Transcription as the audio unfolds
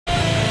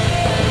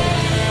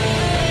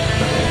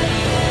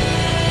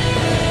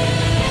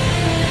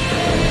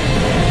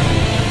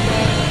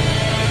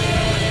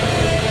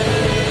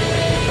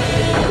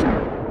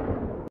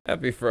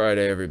Happy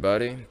Friday,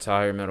 everybody.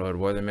 Tyre Metalhead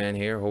Weatherman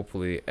here.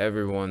 Hopefully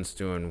everyone's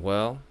doing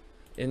well.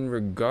 In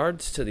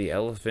regards to the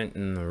elephant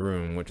in the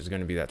room, which is going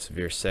to be that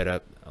severe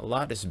setup, a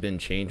lot has been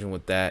changing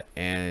with that,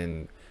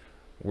 and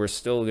we're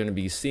still going to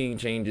be seeing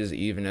changes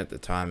even at the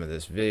time of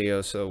this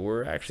video, so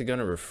we're actually going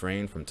to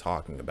refrain from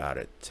talking about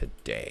it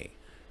today.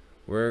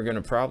 We're going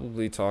to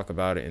probably talk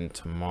about it in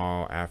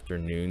tomorrow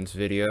afternoon's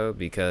video,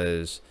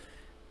 because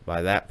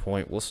by that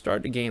point we'll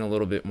start to gain a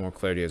little bit more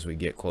clarity as we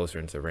get closer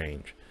into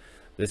range.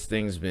 This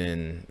thing's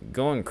been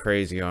going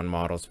crazy on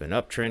models. It's been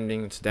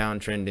uptrending, it's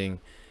downtrending,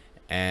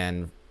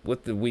 and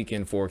with the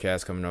weekend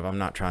forecast coming up, I'm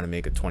not trying to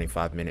make a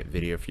 25-minute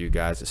video for you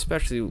guys,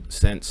 especially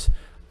since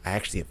I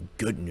actually have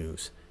good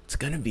news. It's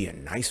gonna be a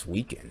nice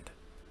weekend.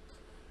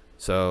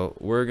 So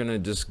we're gonna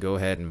just go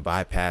ahead and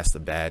bypass the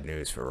bad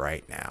news for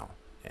right now,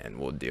 and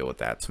we'll deal with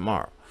that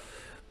tomorrow.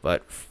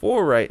 But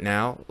for right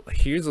now,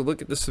 here's a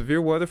look at the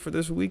severe weather for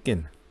this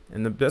weekend.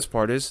 And the best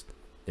part is,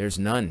 there's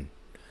none.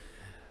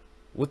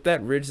 With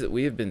that ridge that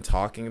we have been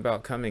talking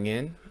about coming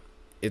in,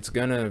 it's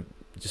gonna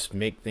just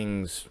make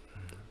things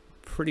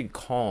pretty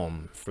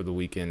calm for the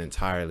weekend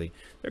entirely.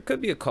 There could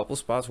be a couple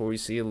spots where we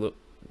see a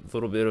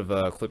little bit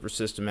of clipper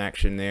system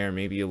action there,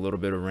 maybe a little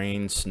bit of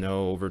rain,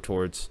 snow over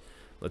towards,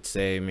 let's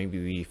say,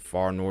 maybe the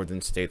far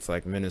northern states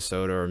like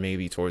Minnesota, or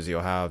maybe towards the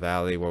Ohio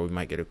Valley, where we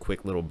might get a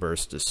quick little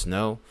burst of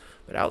snow.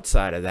 But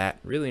outside of that,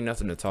 really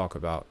nothing to talk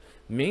about.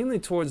 Mainly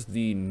towards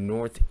the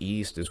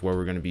northeast is where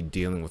we're going to be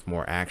dealing with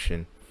more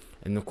action.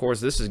 And of course,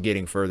 this is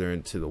getting further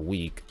into the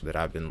week that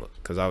I've been,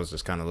 because I was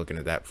just kind of looking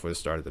at that before the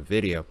start of the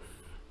video.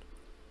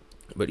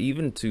 But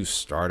even to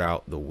start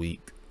out the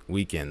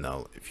weekend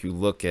though, if you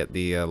look at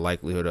the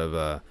likelihood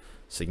of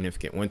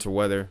significant winter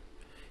weather,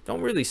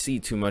 don't really see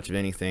too much of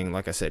anything.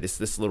 Like I said, it's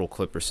this little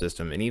clipper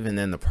system, and even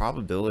then the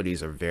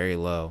probabilities are very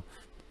low.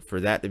 For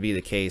that to be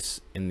the case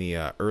in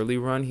the early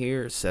run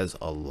here says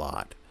a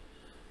lot.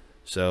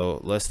 So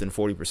less than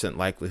 40%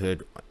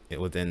 likelihood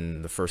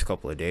within the first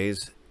couple of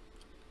days.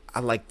 I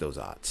like those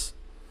odds.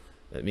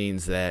 That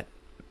means that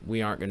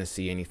we aren't going to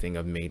see anything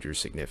of major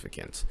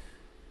significance.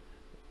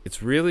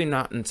 It's really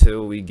not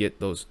until we get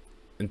those,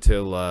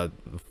 until the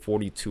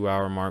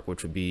 42-hour mark,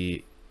 which would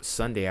be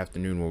Sunday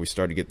afternoon, where we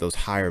start to get those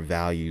higher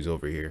values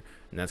over here,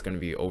 and that's going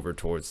to be over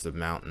towards the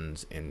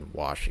mountains in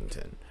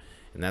Washington,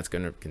 and that's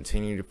going to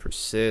continue to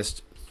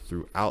persist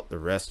throughout the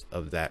rest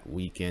of that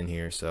weekend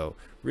here. So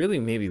really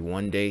maybe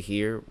one day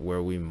here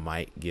where we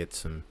might get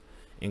some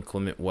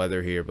inclement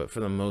weather here, but for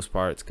the most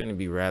part it's going to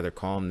be rather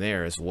calm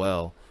there as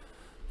well.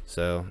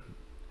 So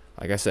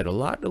like I said, a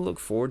lot to look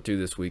forward to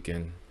this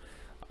weekend.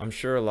 I'm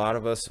sure a lot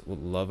of us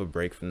would love a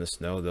break from the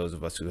snow, those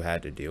of us who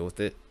had to deal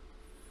with it,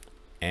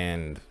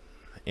 and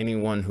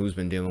anyone who's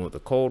been dealing with the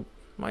cold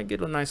might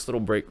get a nice little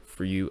break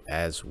for you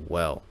as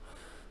well.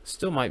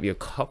 Still might be a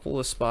couple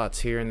of spots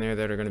here and there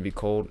that are going to be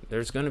cold.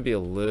 There's going to be a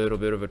little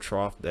bit of a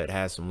trough that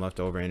has some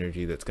leftover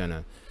energy that's going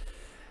to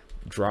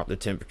drop the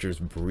temperatures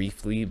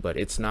briefly, but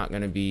it's not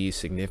going to be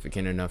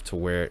significant enough to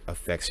where it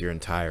affects your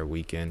entire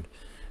weekend.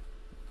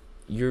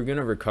 You're going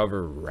to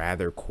recover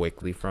rather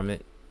quickly from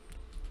it,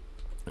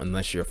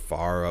 unless you're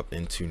far up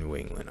into New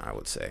England, I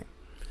would say.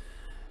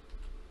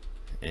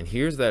 And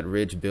here's that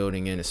ridge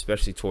building in,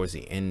 especially towards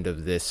the end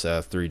of this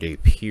 3-day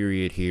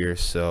period here.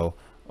 So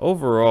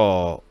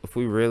overall, if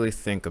we really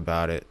think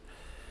about it,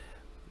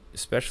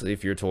 especially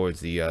if you're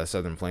towards the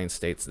southern plains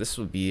states, this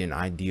would be an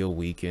ideal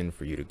weekend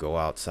for you to go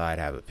outside,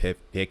 have a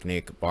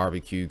picnic,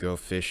 barbecue, go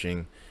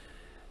fishing.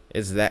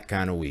 It's that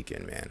kind of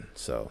weekend, man.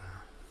 So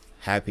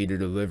happy to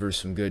deliver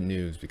some good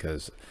news,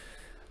 because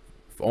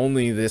if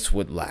only this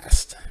would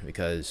last,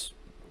 because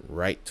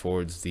right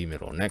towards the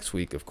middle of next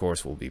week, of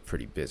course, we'll be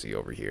pretty busy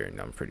over here, and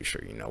I'm pretty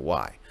sure you know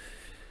why.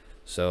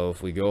 So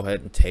if we go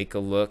ahead and take a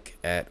look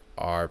at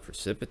our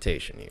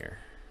precipitation here,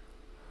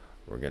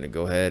 we're going to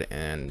go ahead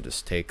and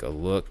just take a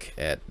look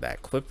at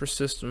that clipper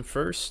system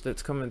first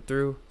that's coming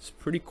through. It's a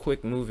pretty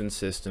quick moving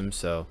system,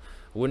 so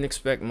I wouldn't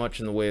expect much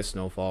in the way of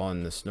snowfall,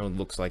 and the snow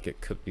looks like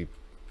it could be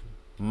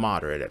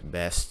moderate at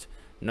best.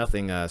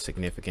 Nothing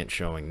significant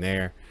showing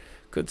there.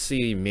 Could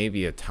see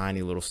maybe a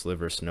tiny little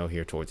sliver of snow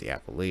here towards the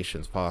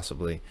Appalachians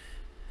possibly,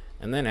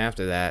 and then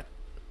after that,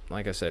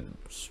 like I said,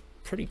 it's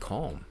pretty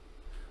calm.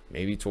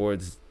 Maybe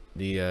towards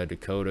the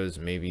Dakotas,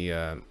 maybe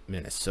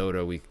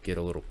Minnesota, we could get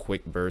a little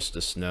quick burst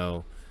of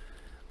snow,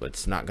 but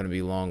it's not going to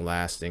be long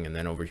lasting. And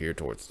then over here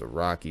towards the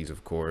Rockies,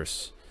 of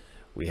course,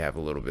 we have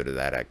a little bit of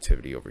that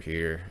activity over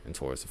here, and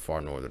towards the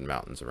far northern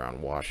mountains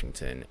around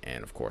Washington,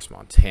 and of course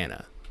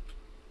Montana.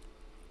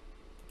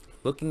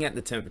 Looking at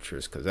the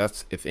temperatures, because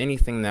that's, if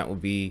anything, that will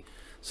be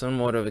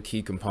somewhat of a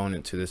key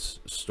component to this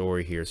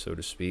story here, so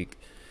to speak.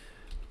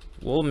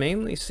 We'll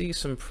mainly see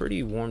some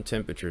pretty warm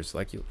temperatures.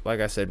 Like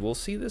I said, we'll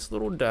see this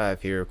little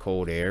dive here of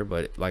cold air,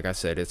 but like I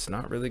said, it's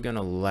not really going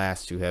to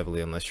last too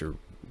heavily unless you're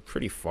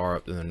pretty far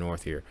up in the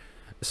north here.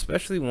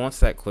 Especially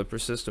once that clipper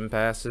system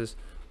passes,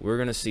 we're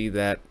going to see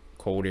that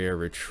cold air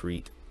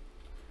retreat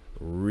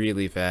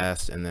really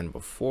fast, and then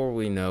before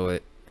we know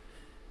it,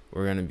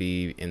 we're going to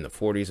be in the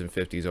 40s and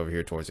 50s over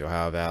here towards the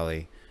Ohio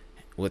Valley,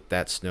 with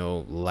that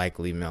snow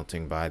likely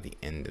melting by the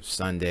end of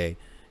Sunday.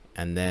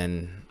 And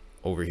then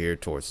over here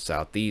towards the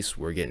southeast,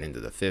 we're getting into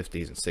the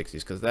 50s and 60s,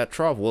 because that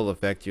trough will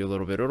affect you a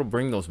little bit. It'll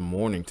bring those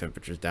morning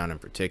temperatures down in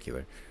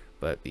particular,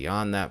 but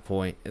beyond that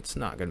point, it's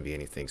not going to be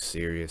anything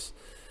serious.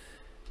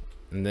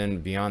 And then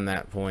beyond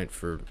that point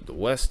for the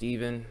west,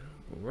 even,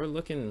 we're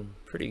looking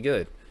pretty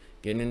good,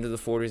 getting into the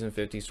 40s and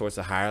 50s towards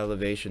the higher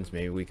elevations.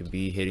 Maybe we could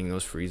be hitting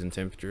those freezing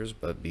temperatures,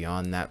 but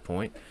beyond that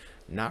point,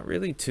 not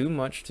really too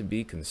much to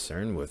be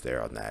concerned with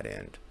there on that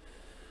end.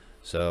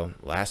 So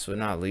last but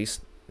not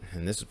least,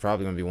 and this is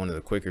probably going to be one of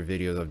the quicker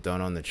videos I've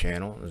done on the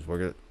channel, is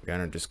we're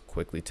going to just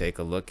quickly take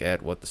a look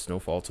at what the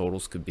snowfall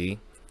totals could be.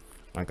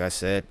 Like I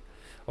said,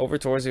 over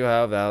towards the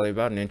Ohio Valley,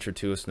 about an inch or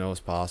two of snow is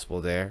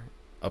possible there.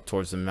 Up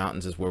towards the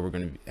mountains is where we're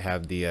going to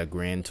have the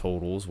grand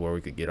totals, where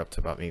we could get up to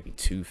about maybe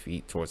 2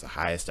 feet towards the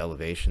highest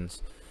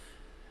elevations.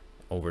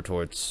 Over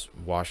towards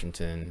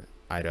Washington,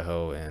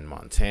 Idaho, and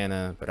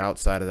Montana, but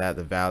outside of that,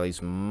 the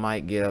valleys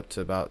might get up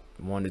to about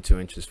 1 to 2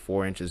 inches.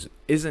 4 inches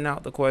isn't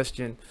out the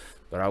question,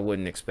 but I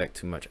wouldn't expect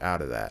too much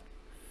out of that.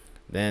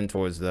 Then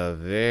towards the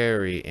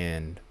very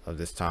end of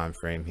this time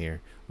frame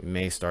here, we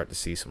may start to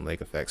see some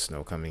lake effect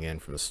snow coming in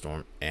from the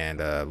storm,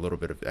 and a little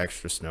bit of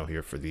extra snow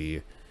here for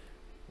the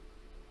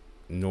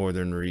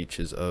northern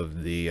reaches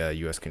of the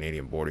US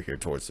Canadian border here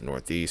towards the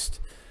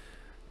northeast.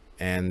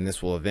 And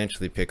this will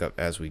eventually pick up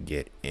as we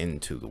get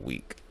into the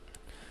week.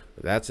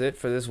 But that's it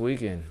for this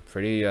weekend.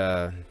 Pretty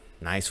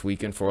nice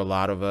weekend for a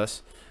lot of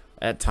us.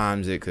 At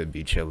times it could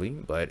be chilly,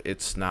 but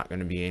it's not going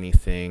to be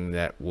anything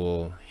that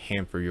will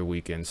hamper your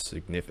weekend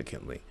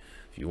significantly.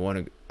 If you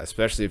want to,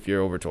 especially if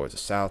you're over towards the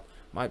south,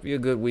 might be a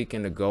good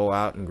weekend to go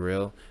out and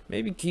grill.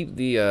 Maybe keep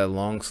the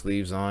long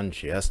sleeves on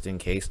just in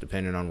case,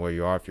 depending on where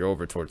you are. If you're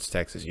over towards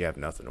Texas, you have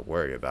nothing to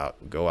worry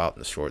about. Go out in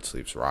the short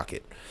sleeves, rock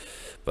it.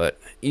 But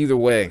either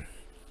way,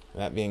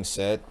 that being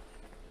said,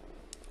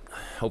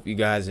 hope you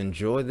guys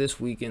enjoy this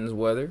weekend's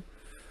weather.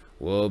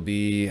 We'll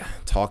be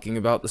talking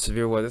about the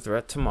severe weather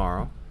threat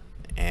tomorrow,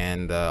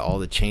 and all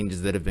the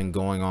changes that have been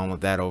going on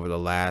with that over the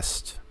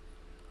last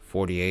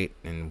 48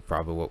 and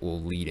probably what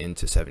will lead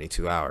into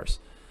 72 hours.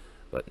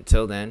 But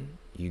until then,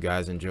 you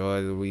guys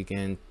enjoy the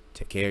weekend,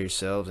 take care of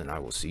yourselves, and I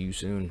will see you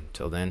soon.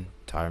 Until then,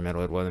 Tire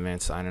Metalhead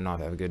Weatherman signing off.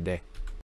 Have a good day.